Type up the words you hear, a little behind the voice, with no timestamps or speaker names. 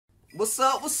What's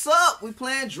up? What's up? We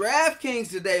playing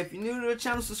DraftKings today. If you're new to the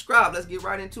channel, subscribe. Let's get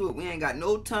right into it. We ain't got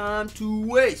no time to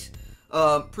waste.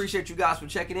 Appreciate you guys for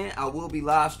checking in. I will be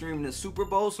live streaming the Super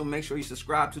Bowl, so make sure you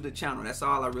subscribe to the channel. That's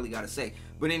all I really got to say.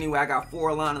 But anyway, I got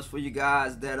 4 lineups for you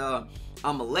guys that I'm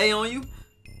going to lay on you.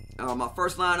 My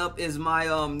first lineup is my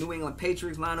New England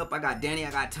Patriots lineup. I got Danny, I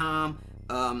got Tom,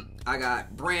 I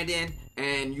got Brandon,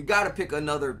 and you got to pick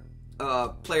another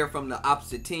player from the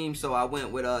opposite team. So I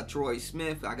went with Troy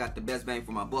Smith. I got the best bang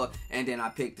for my buck, and then I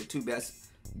picked the 2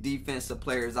 best defensive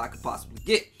players I could possibly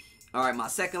get. All right, my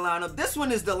second lineup. This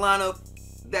one is the lineup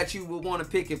that you would want to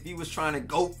pick if you was trying to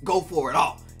go for it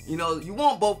all. You know, you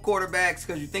want both quarterbacks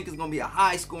because you think it's going to be a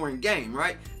high-scoring game,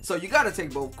 right? So you got to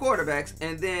take both quarterbacks.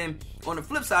 And then on the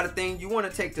flip side of things, you want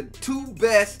to take the 2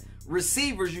 best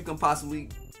receivers you can possibly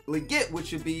get, which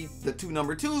should be the 2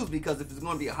 number 2s, because if it's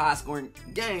going to be a high-scoring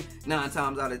game, 9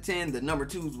 times out of 10, the number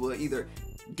 2s will either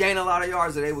gain a lot of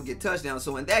yards or they will get touchdowns.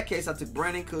 So in that case, I took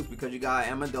Brandon Cooks because you got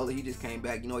Amendola. He just came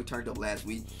back. You know, he turned up last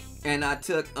week. And I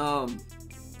took,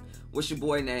 what's your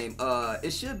boy name?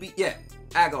 It should be,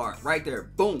 Aguilar right there.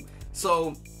 Boom.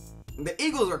 So the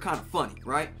Eagles are kind of funny,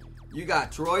 right? You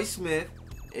got Troy Smith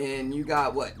and you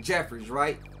got Jeffries,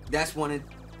 right? That's 1 and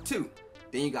 2.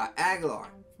 Then you got Aguilar.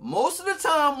 Most of the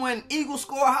time when Eagles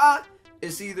score high,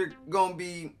 it's either going to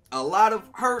be a lot of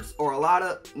Hurts or a lot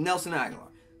of Nelson Aguilar.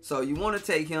 So you want to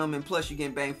take him, and plus you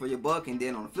get bang for your buck. And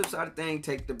then on the flip side of things,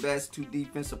 take the best 2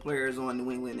 defensive players on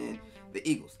New England and the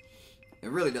Eagles.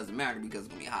 It really doesn't matter because it's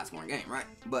going to be a high-scoring game, right?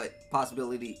 But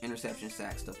possibility, interception,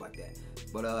 sack, stuff like that.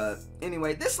 But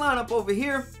anyway, this lineup over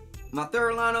here, my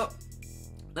third lineup,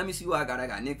 let me see who I got. I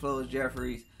got Nick Foles,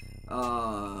 Jeffries.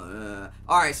 All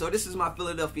right, so this is my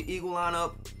Philadelphia Eagle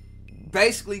lineup.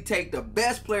 Basically take the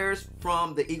best players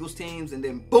from the Eagles teams and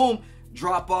then, boom,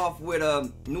 drop off with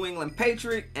a New England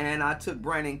Patriot. And I took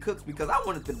Brandon Cooks because I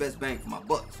wanted the best bang for my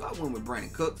buck. So I went with Brandon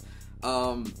Cooks.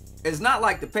 It's not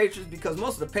like the Patriots because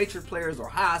most of the Patriot players are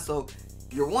high, so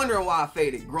you're wondering why I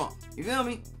faded Gronk. You feel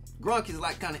me? Gronk is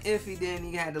like kind of iffy, then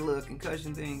he had the little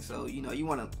concussion thing, so you know, you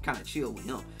want to kind of chill with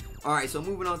him. All right, so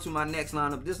moving on to my next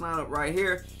lineup. This lineup right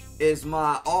here is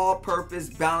my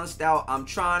all-purpose, balanced out. I'm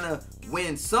trying to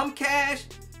win some cash,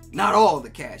 not all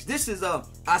the cash. This is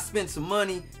I spent some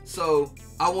money, so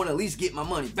I want to at least get my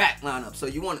money back lineup. So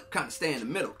you want to kind of stay in the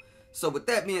middle. So with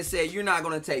that being said, you're not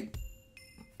going to take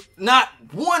not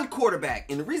one quarterback.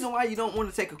 And the reason why you don't want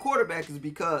to take a quarterback is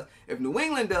because if New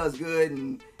England does good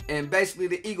and basically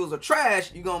the Eagles are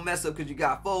trash, you're going to mess up because you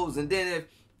got Foles. And then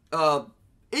if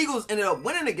Eagles ended up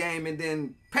winning the game and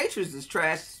then Patriots is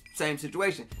trash, same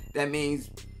situation. That means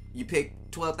you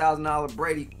pick $12,000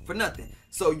 Brady for nothing.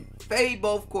 So you fade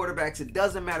both quarterbacks. It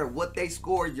doesn't matter what they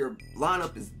score. Your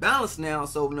lineup is balanced now.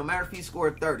 So no matter if he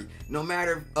scored 30, no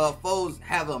matter if Foles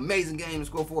have an amazing game and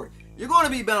score 40, you're going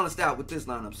to be balanced out with this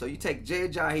lineup. So you take Jay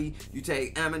Ajayi, you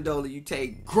take Amendola, you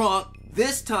take Gronk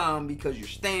this time because you're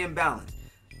staying balanced.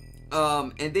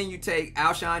 And then you take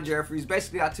Alshon Jeffries.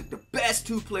 Basically, I took the best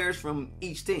 2 players from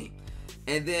each team.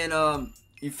 And then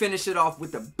you finish it off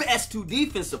with the best 2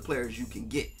 defensive players you can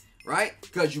get, right?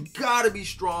 Because you got to be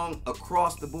strong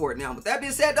across the board. Now, with that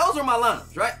being said, those are my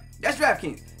lineups, right? That's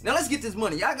DraftKings. Now, let's get this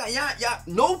money. Y'all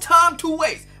no time to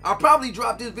waste. I'll probably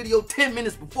drop this video 10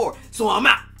 minutes before, so I'm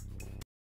out.